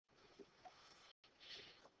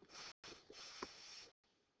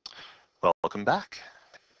Welcome back.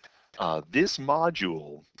 This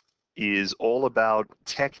module is all about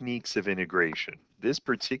techniques of integration. This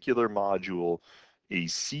particular module, a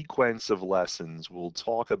sequence of lessons, will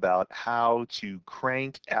talk about how to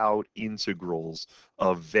crank out integrals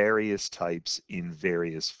of various types in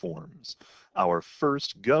various forms. Our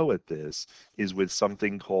first go at this is with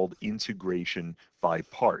something called integration by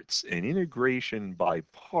parts. And integration by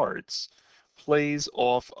parts plays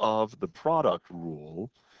off of the product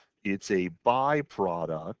rule. It's a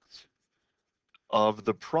byproduct of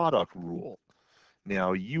the product rule.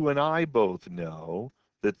 Now, you and I both know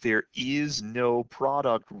that there is no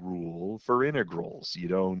product rule for integrals. You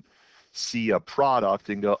don't see a product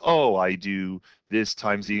and go, oh, I do this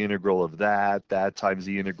times the integral of that, that times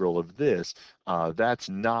the integral of this. That's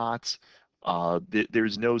not,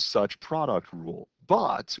 there's no such product rule.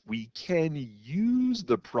 But we can use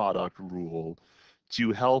the product rule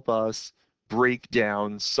to help us break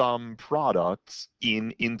down some products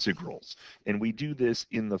in integrals. And we do this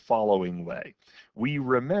in the following way. We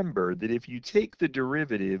remember that if you take the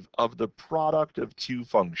derivative of the product of two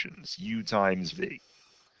functions, u times v,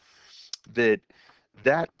 that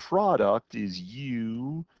product is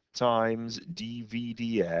u times dv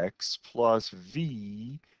dx plus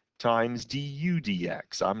v times du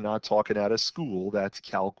dx. I'm not talking out of school, that's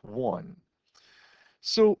Calc 1.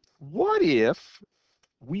 So what if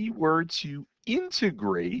we were to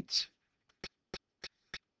integrate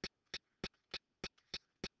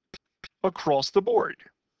across the board?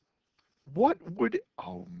 What would,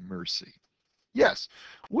 oh mercy. Yes,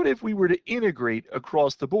 what if we were to integrate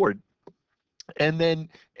across the board? And then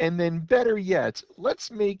better yet,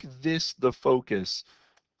 let's make this the focus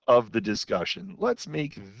of the discussion. Let's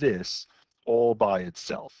make this all by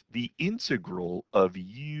itself. The integral of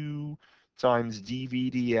u times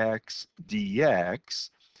dv dx dx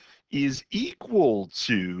is equal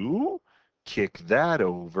to, kick that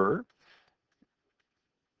over,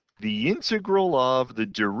 the integral of the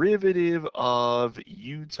derivative of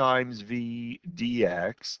u times v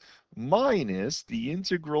dx minus the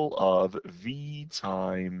integral of v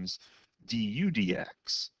times du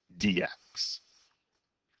dx dx.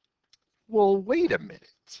 Well, wait a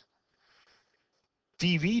minute.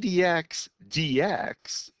 dv dx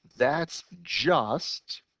dx, that's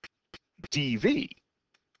just dv.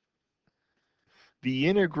 The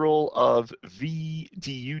integral of v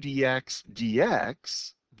du dx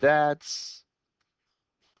dx, that's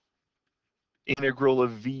integral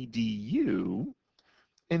of v du.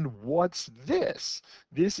 And what's this?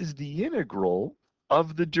 This is the integral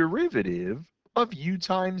of the derivative of u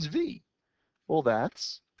times v. Well,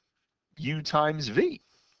 that's u times v.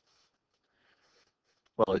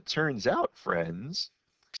 Well, it turns out, friends,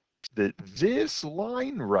 that this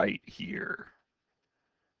line right here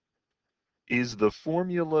is the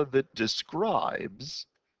formula that describes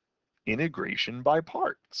integration by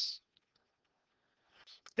parts.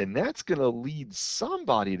 And that's going to lead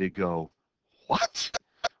somebody to go, what?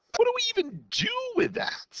 What do we even do with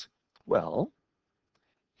that? Well,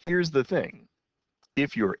 here's the thing.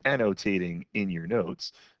 If you're annotating in your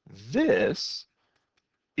notes, this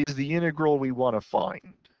is the integral we want to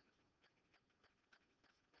find.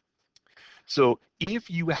 So if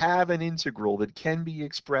you have an integral that can be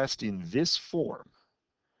expressed in this form,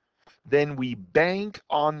 then we bank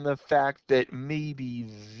on the fact that maybe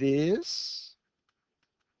this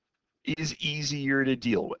is easier to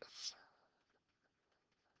deal with,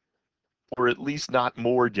 or at least not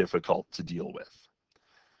more difficult to deal with.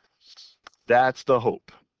 That's the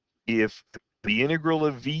hope. If the integral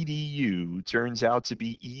of v du turns out to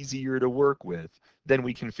be easier to work with, then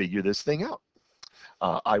we can figure this thing out.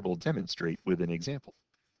 I will demonstrate with an example.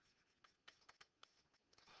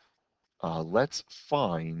 Let's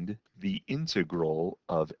find the integral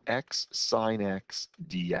of x sine x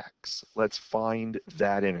dx. Let's find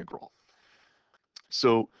that integral.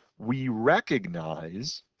 So we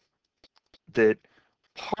recognize that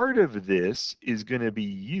part of this is going to be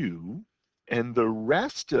u, and the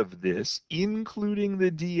rest of this, including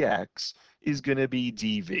the dx, is going to be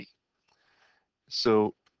dv.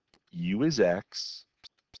 So u is x,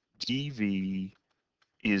 dv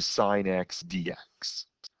is sine x dx.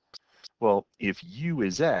 Well, if u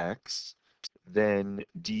is x, then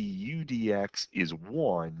du dx is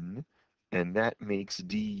 1, and that makes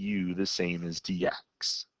du the same as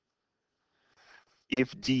dx.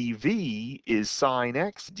 If dv is sine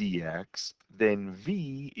x dx, then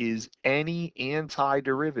v is any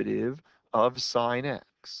antiderivative of sine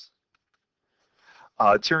x.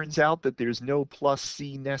 It turns out that there's no plus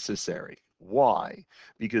c necessary. Why?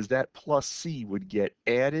 Because that plus c would get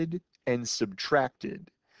added and subtracted,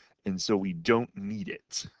 and so we don't need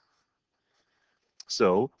it.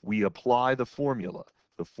 So we apply the formula.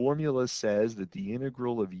 The formula says that the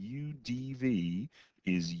integral of u dv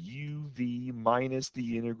is uv minus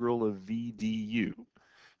the integral of v du.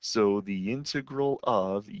 So the integral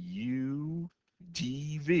of u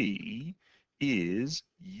dv is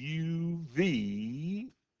uv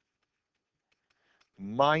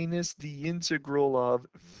minus the integral of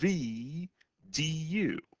v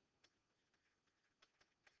du.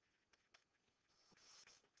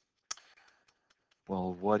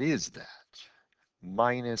 Well, what is that?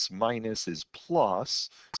 Minus minus is plus.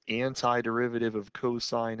 Antiderivative of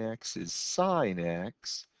cosine x is sine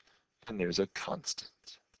x. And there's a constant.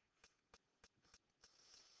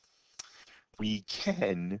 We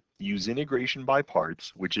can use integration by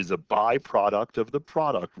parts, which is a byproduct of the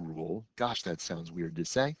product rule. Gosh, that sounds weird to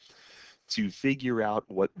say. To figure out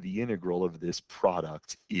what the integral of this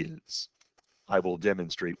product is. I will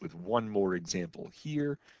demonstrate with one more example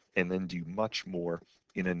here and then do much more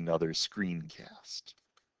in another screencast.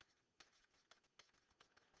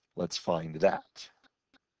 Let's find that.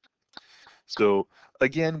 So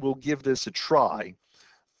again, we'll give this a try.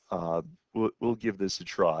 Uh, we'll give this a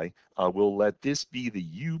try. We'll let this be the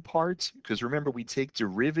u part, because remember we take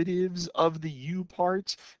derivatives of the u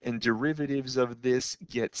part, and derivatives of this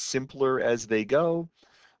get simpler as they go.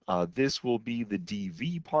 This will be the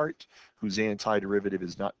dv part, whose antiderivative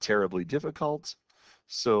is not terribly difficult.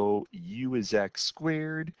 So u is x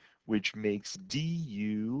squared, which makes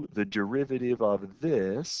du the derivative of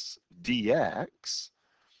this dx,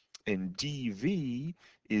 and dv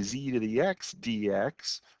is e to the x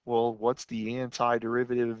dx. Well, what's the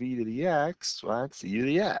antiderivative of e to the x? Well, that's e to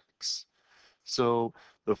the x. So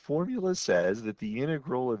the formula says that the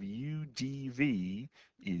integral of u dv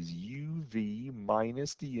is uv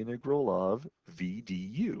minus the integral of v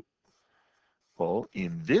du. Well,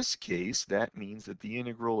 in this case, that means that the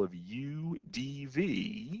integral of u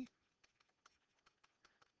dv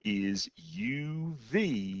is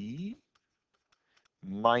uv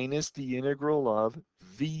minus the integral of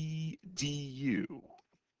v du.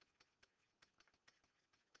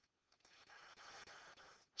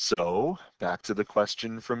 So back to the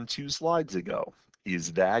question from 2 slides ago.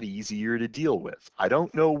 Is that easier to deal with? I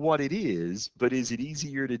don't know what it is, but is it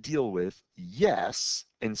easier to deal with? Yes.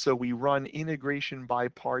 And so we run integration by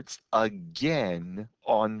parts again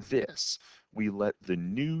on this. We let the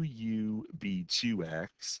new u be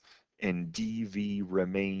 2x and dv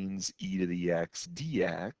remains e to the x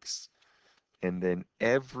dx. And then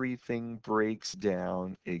everything breaks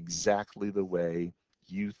down exactly the way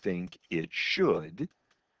you think it should.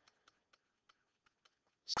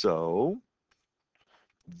 So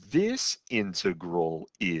this integral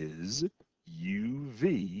is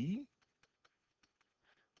uv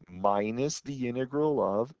minus the integral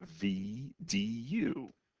of v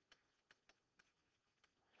du.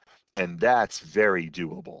 And that's very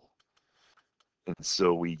doable. And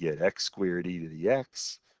so we get x squared e to the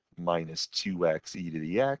x minus 2x e to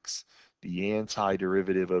the x. The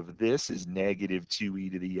antiderivative of this is negative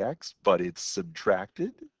 2e to the x, but it's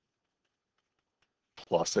subtracted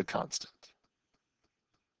plus a constant.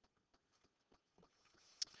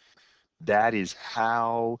 That is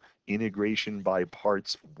how integration by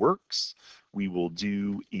parts works. We will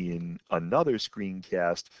do in another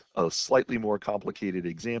screencast slightly more complicated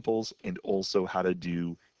examples and also how to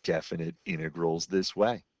do definite integrals this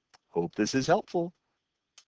way. Hope this is helpful.